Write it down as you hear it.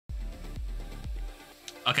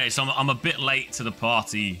Okay, so I'm a bit late to the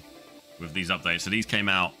party with these updates. So these came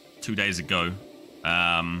out 2 days ago.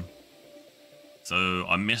 So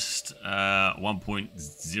I missed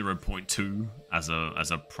 1.0.2 as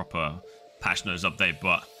a proper patch notes update,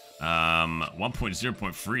 but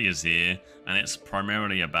 1.0.3 is here, and it's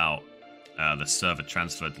primarily about the server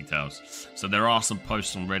transfer details. So there are some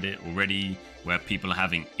posts on Reddit already where people are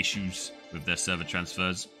having issues with their server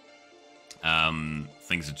transfers.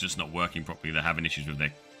 Things are just not working properly. They're having issues with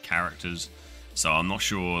their characters. So I'm not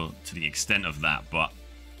sure to the extent of that, but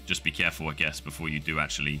just be careful, I guess, before you do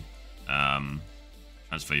actually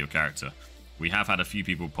transfer your character. We have had a few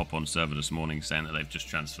people pop on server this morning saying that they've just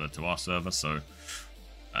transferred to our server, so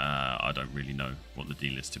I don't really know what the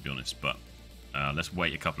deal is, to be honest, but let's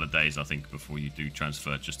wait a couple of days, I think, before you do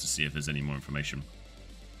transfer, just to see if there's any more information.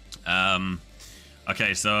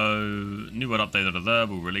 Okay, so new word update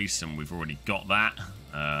will release, and we've already got that.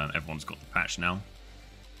 Everyone's got the patch now.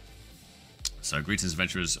 So greetings,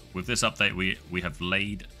 adventurers. With this update, we have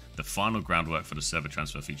laid the final groundwork for the server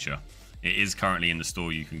transfer feature. It is currently in the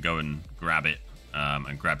store. You can go and grab it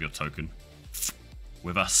and grab your token.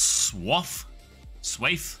 With a swathe,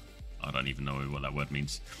 I don't even know what that word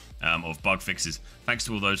means, of bug fixes. Thanks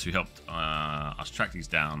to all those who helped us track these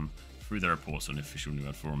down through their reports on the official New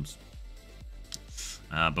World forums.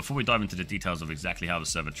 Before we dive into the details of exactly how the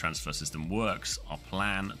server transfer system works, our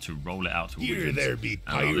plan to roll it out to Here there be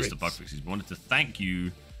and our list pirates. of bug fixes. We wanted to thank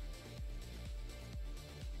you.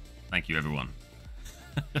 Thank you, everyone.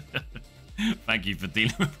 Thank you for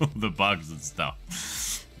dealing with all the bugs and stuff.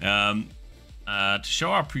 To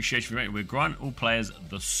show our appreciation, we're granting all players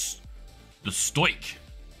the Stoic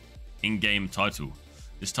in-game title.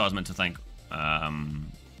 This title is meant to thank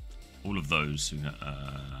all of those who,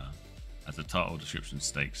 as the title description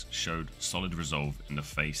states, showed solid resolve in the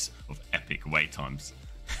face of epic wait times.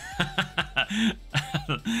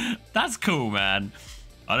 That's cool, man.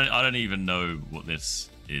 I don't even know what this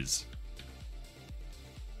is.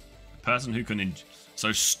 A person who can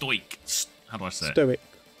so stoic. How do I say it?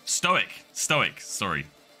 Stoic. Sorry, stoic. Stoic.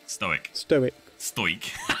 Stoic.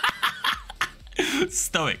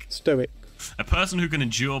 Stoic. Stoic. A person who can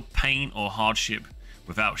endure pain or hardship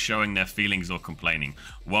without showing their feelings or complaining.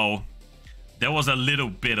 Well, there was a little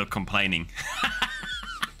bit of complaining.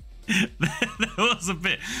 There was a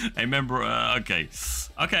bit. Hey, remember? Okay.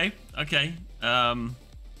 I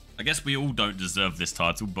guess we all don't deserve this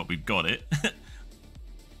title, but we've got it.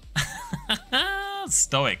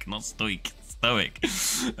 Stoic, not stoic. Stoic.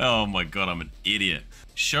 Oh my god, I'm an idiot.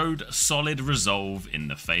 Showed solid resolve in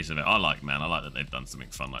the face of it. I like that they've done something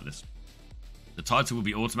fun like this. The title will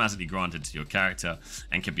be automatically granted to your character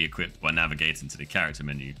and can be equipped by navigating to the character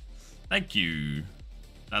menu. Thank you.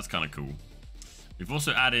 That's kind of cool. We've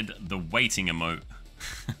also added the waiting emote.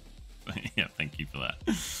 Yeah, thank you for that.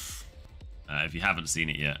 If you haven't seen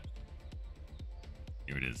it yet,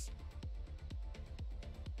 here it is.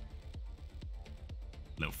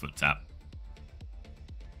 Little foot tap.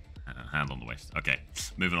 Hand on the waist. Okay,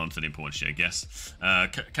 moving on to the important shit, I guess.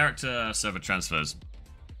 Character server transfers.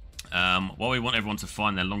 While we want everyone to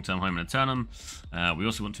find their long-term home in Eternum, we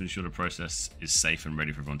also want to ensure the process is safe and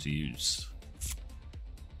ready for everyone to use.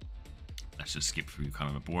 Let's just skip through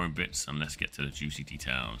kind of the boring bits and let's get to the juicy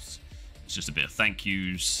details. It's just a bit of thank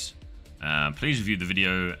yous. Please review the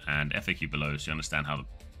video and FAQ below so you understand how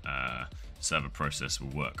the server process will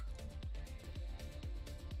work.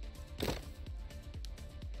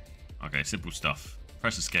 Okay, simple stuff.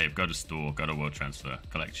 Press escape, go to store, go to world transfer,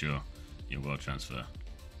 collect your world transfer.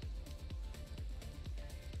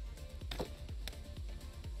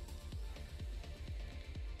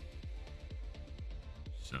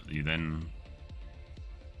 So you then,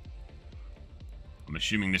 I'm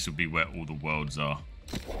assuming this will be where all the worlds are,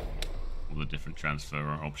 all the different transfer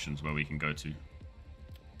options where we can go to. Is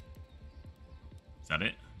that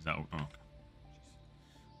it? Is that all? Oh.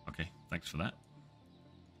 Okay, thanks for that.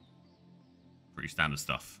 Pretty standard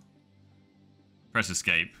stuff. Press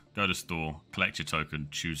escape, go to store, collect your token,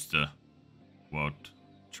 choose the world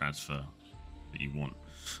transfer that you want.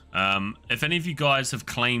 If any of you guys have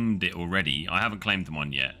claimed it already, I haven't claimed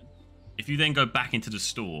mine yet. If you then go back into the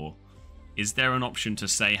store, is there an option to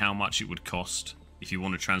say how much it would cost if you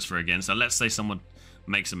want to transfer again? So let's say someone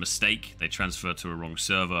makes a mistake, they transfer to a wrong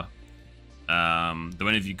server. Do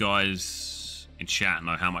any of you guys in chat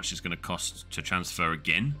know how much it's going to cost to transfer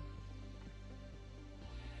again?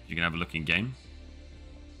 You can have a look in game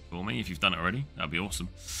for me if you've done it already. That'd be awesome.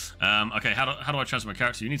 Okay, how do I transfer my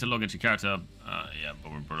character? You need to log into your character. Yeah,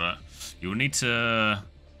 but you will need to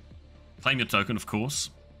claim your token, of course.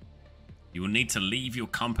 You will need to leave your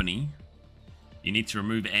company. You need to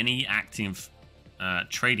remove any active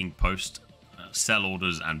trading post, sell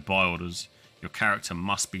orders and buy orders, your character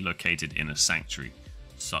must be located in a sanctuary,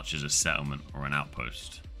 such as a settlement or an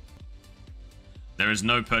outpost. There is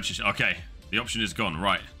no purchase. Okay, the option is gone.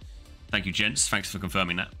 Right. Thank you, gents. Thanks for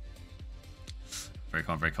confirming that. Very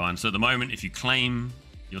kind, very kind. So at the moment, if you claim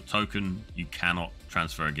your token, you cannot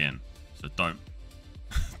transfer again. So don't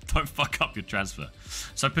fuck up your transfer.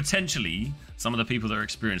 So potentially, some of the people that are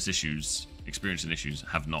experiencing issues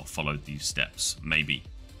have not followed these steps. Maybe.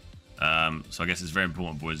 So I guess it's very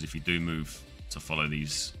important, boys, if you do move to follow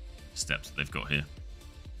these steps that they've got here.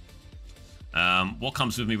 What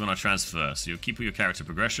comes with me when I transfer? So you'll keep your character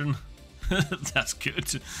progression. That's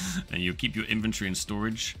good. And you'll keep your inventory and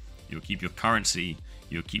storage. You'll keep your currency.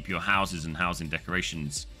 You'll keep your houses and housing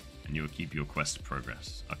decorations. And you'll keep your quest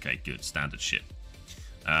progress. Okay, good. Standard shit.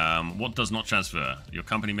 What does not transfer? Your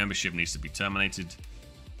company membership needs to be terminated.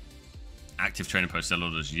 Active trading post sell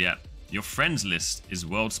orders. Yep. Your friends list is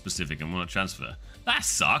world specific and will not transfer. That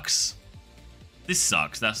sucks. This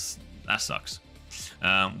sucks. That sucks.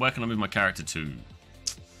 Where can I move my character to?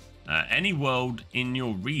 Any world in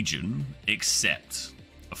your region except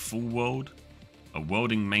a full world, a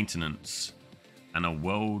worlding maintenance, and a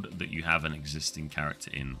world that you have an existing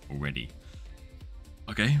character in already.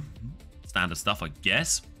 Okay, standard stuff, I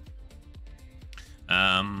guess.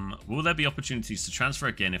 Will there be opportunities to transfer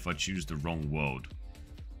again if I choose the wrong world?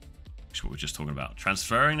 Which is what we're just talking about.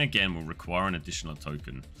 Transferring again will require an additional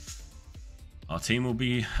token. Our team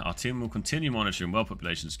will continue monitoring world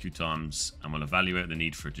populations queue times and will evaluate the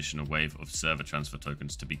need for additional wave of server transfer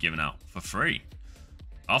tokens to be given out for free,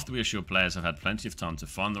 after we assure players have had plenty of time to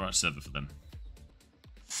find the right server for them.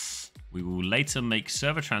 We will later make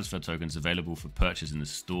server transfer tokens available for purchase in the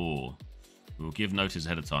store. We will give notice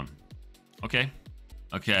ahead of time.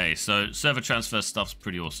 Okay, so server transfer stuff's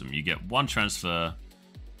pretty awesome. You get one transfer,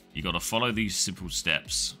 you got to follow these simple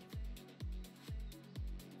steps.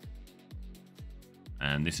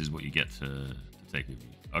 And this is what you get to take with you.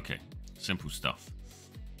 Okay, simple stuff.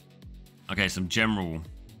 Okay, some general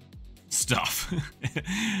stuff.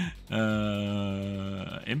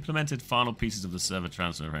 Implemented final pieces of the server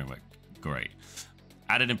transfer framework. Great.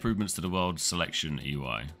 Added improvements to the world selection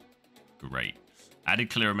UI. Great. Added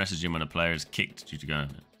clearer messaging when a player is kicked due to go.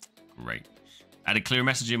 Great. Added clearer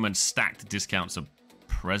messaging when stacked discounts are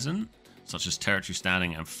present, such as territory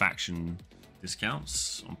standing and faction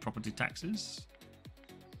discounts on property taxes.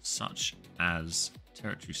 Such as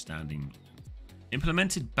territory standing.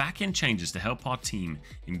 Implemented back-end changes to help our team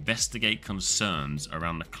investigate concerns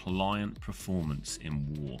around the client performance in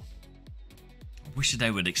war. I wish they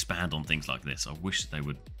would expand on things like this. I wish they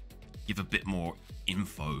would give a bit more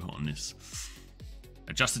info on this.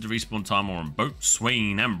 Adjusted the respawn time on Boat,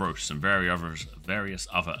 Swain, Ambrose, and various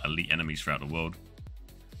other elite enemies throughout the world.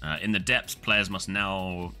 In the depths, players must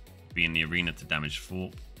now be in the arena to damage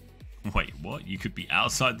fort. Wait, what? You could be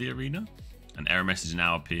outside the arena? An error message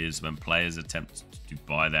now appears when players attempt to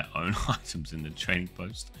buy their own items in the trading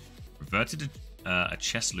post. Reverted a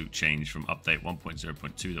chest loot change from update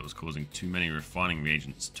 1.0.2 that was causing too many refining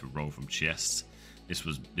reagents to roll from chests. This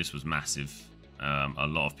was massive. A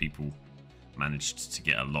lot of people managed to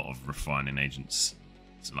get a lot of refining agents.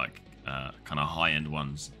 It's like kind of high-end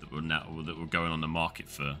ones that were going on the market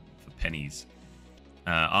for pennies.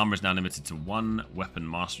 Armor is now limited to one weapon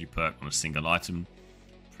mastery perk on a single item.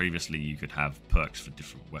 Previously, you could have perks for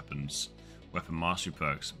different weapons. Weapon mastery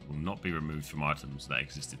perks will not be removed from items that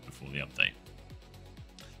existed before the update.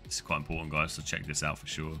 This is quite important, guys, so check this out for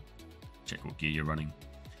sure. Check what gear you're running.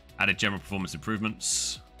 Added general performance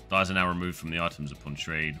improvements. Dies are now removed from the items upon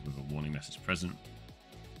trade with a warning message present.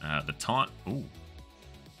 The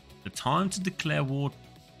time to declare war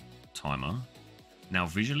timer now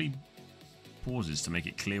visually pauses to make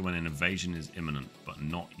it clear when an invasion is imminent but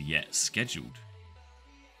not yet scheduled.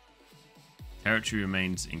 Territory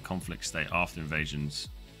remains in conflict state after invasions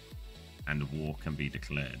and war can be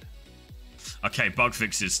declared. Okay, bug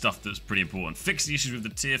fixes, stuff that's pretty important. Fix the issues with the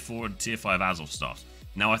tier 4 and tier 5 Azov stuff.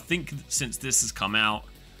 Now I think since this has come out,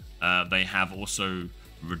 they have also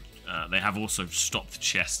stopped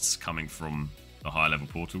chests coming from the higher level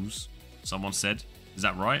portals. Someone said, is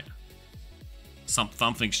that right?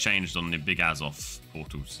 Something's changed on the big Azov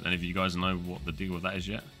portals. Any of you guys know what the deal with that is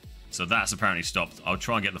yet? So that's apparently stopped. I'll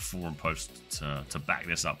try and get the forum post to back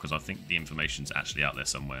this up because I think the information's actually out there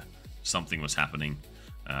somewhere. Something was happening.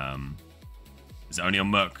 Is it only on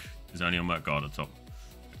Merc? Is it only on Merc Guard at the top?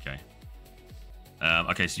 Okay.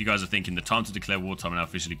 Okay, so you guys are thinking the time to declare wartime now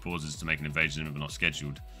officially pauses to make an invasion but not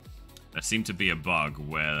scheduled. There seemed to be a bug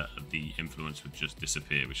where the influence would just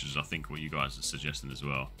disappear, which is I think what you guys are suggesting as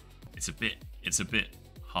well. It's a bit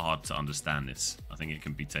hard to understand this. I think it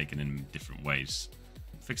can be taken in different ways.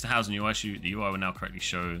 Fix the housing UI issue. The UI will now correctly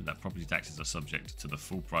show that property taxes are subject to the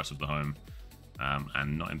full price of the home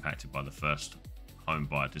and not impacted by the first home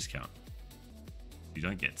buyer discount. You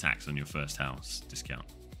don't get tax on your first house discount.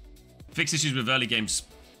 Fix issues with early game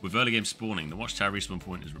spawning. The watchtower respawn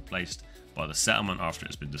point is replaced by the settlement after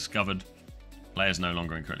it's been discovered. Players no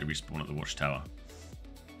longer incorrectly respawn at the watchtower.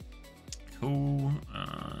 Cool.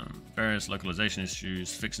 Various localization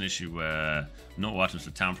issues. Fix an issue where not all items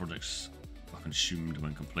for town projects are consumed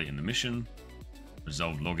when completing the mission.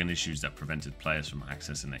 Resolve login issues that prevented players from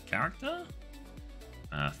accessing their character.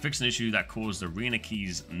 Fix an issue that caused arena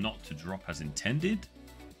keys not to drop as intended.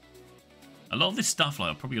 A lot of this stuff,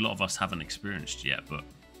 like probably a lot of us haven't experienced yet, but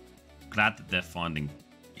glad that they're finding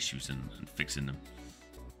issues and fixing them.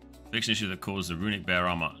 Fix an issue that caused the runic bear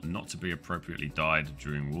armor not to be appropriately dyed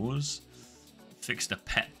during wars. Fixed a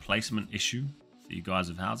pet placement issue for you guys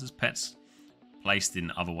of houses. Pets placed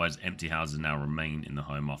in otherwise empty houses now remain in the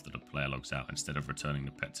home after the player logs out instead of returning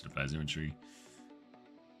the pet to the player's inventory.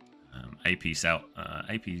 AP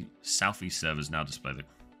Southeast servers now display the...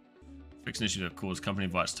 Fix an issue that caused company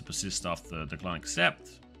invites to persist after decline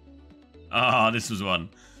accept. This was one.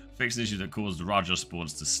 Fix an issue that caused Raja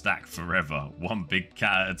spawns to stack forever. One big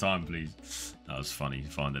cat at a time, please. That was funny,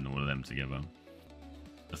 finding all of them together.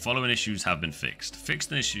 The following issues have been fixed.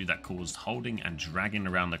 Fixed an issue that caused holding and dragging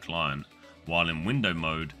around the client while in window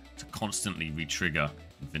mode to constantly re-trigger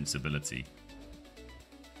invincibility.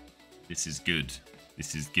 This is good.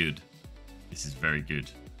 This is good. This is very good.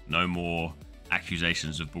 No more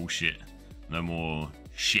accusations of bullshit. No more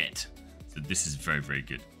shit. So this is very, very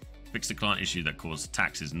good. Fix the client issue that caused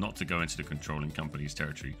taxes not to go into the controlling company's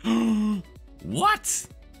territory. What?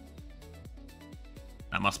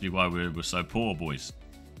 That must be why we're so poor, boys.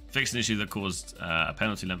 Fix an issue that caused a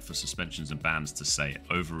penalty length for suspensions and bans to say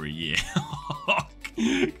over a year.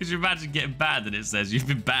 Could you imagine getting banned and it says you've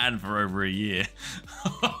been banned for over a year?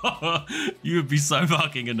 You would be so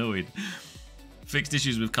fucking annoyed. Fixed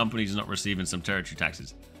issues with companies not receiving some territory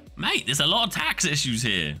taxes. Mate, there's a lot of tax issues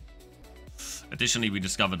here. Additionally, we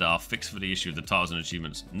discovered our fix for the issue of the titles and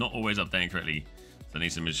achievements not always updating correctly, so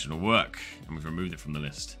needs some additional work, and we've removed it from the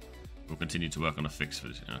list. We'll continue to work on a fix for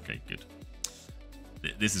this. Okay, good.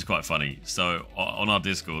 This is quite funny. So on our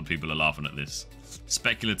Discord, people are laughing at this.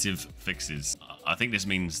 Speculative fixes. I think this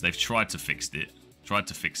means they've tried to fix it,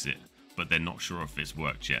 but they're not sure if it's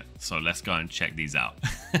worked yet. So let's go and check these out.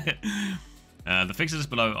 The fixes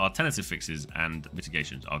below are tentative fixes and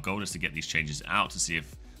mitigations. Our goal is to get these changes out to see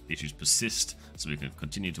if the issues persist, so we can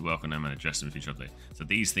continue to work on them and address them in future updates. So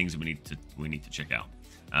these things we need to check out.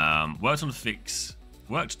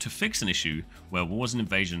 Worked to fix an issue where wars and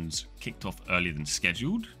invasions kicked off earlier than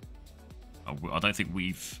scheduled. I don't think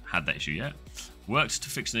we've had that issue yet. Worked to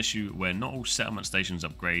fix an issue where not all settlement stations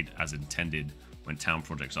upgrade as intended when town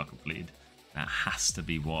projects are completed. That has to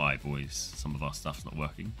be why, boys. Some of our stuff's not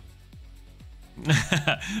working.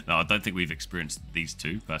 No, I don't think we've experienced these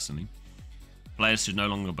two, personally. Players should no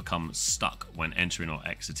longer become stuck when entering or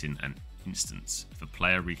exiting an instance. If a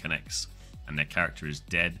player reconnects and their character is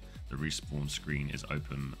dead, the respawn screen is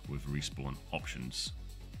open with respawn options.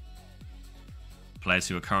 Players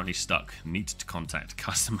who are currently stuck need to contact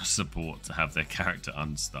customer support to have their character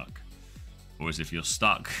unstuck. Or if you're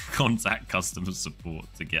stuck, contact customer support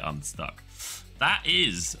to get unstuck. That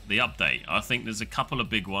is the update. I think there's a couple of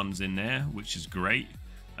big ones in there, which is great.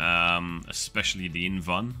 Especially the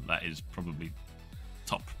Invun. That is probably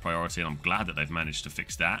top priority, and I'm glad that they've managed to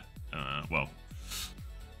fix that. Well,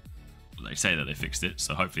 they say that they fixed it,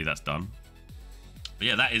 so hopefully that's done. But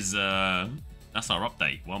yeah, that is that's our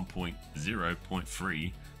update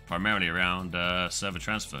 1.0.3, primarily around server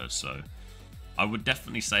transfers. So I would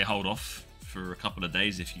definitely say hold off for a couple of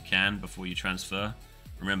days if you can before you transfer.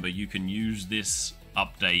 Remember, you can use this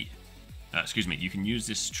update, you can use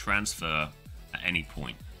this transfer at any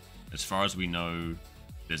point. As far as we know,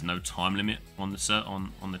 there's no time limit on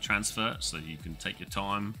the transfer, so you can take your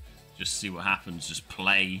time, just see what happens, just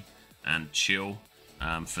play and chill.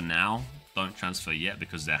 For now, don't transfer yet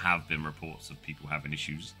because there have been reports of people having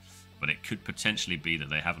issues, but it could potentially be that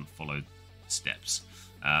they haven't followed steps.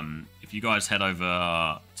 If you guys head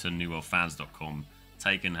over to newworldfans.com,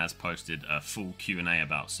 Taken has posted a full Q&A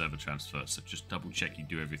about server transfer, so just double check you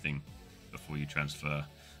do everything before you transfer.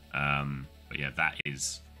 But yeah,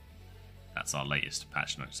 that's our latest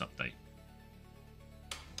patch notes update.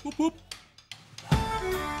 Whoop whoop.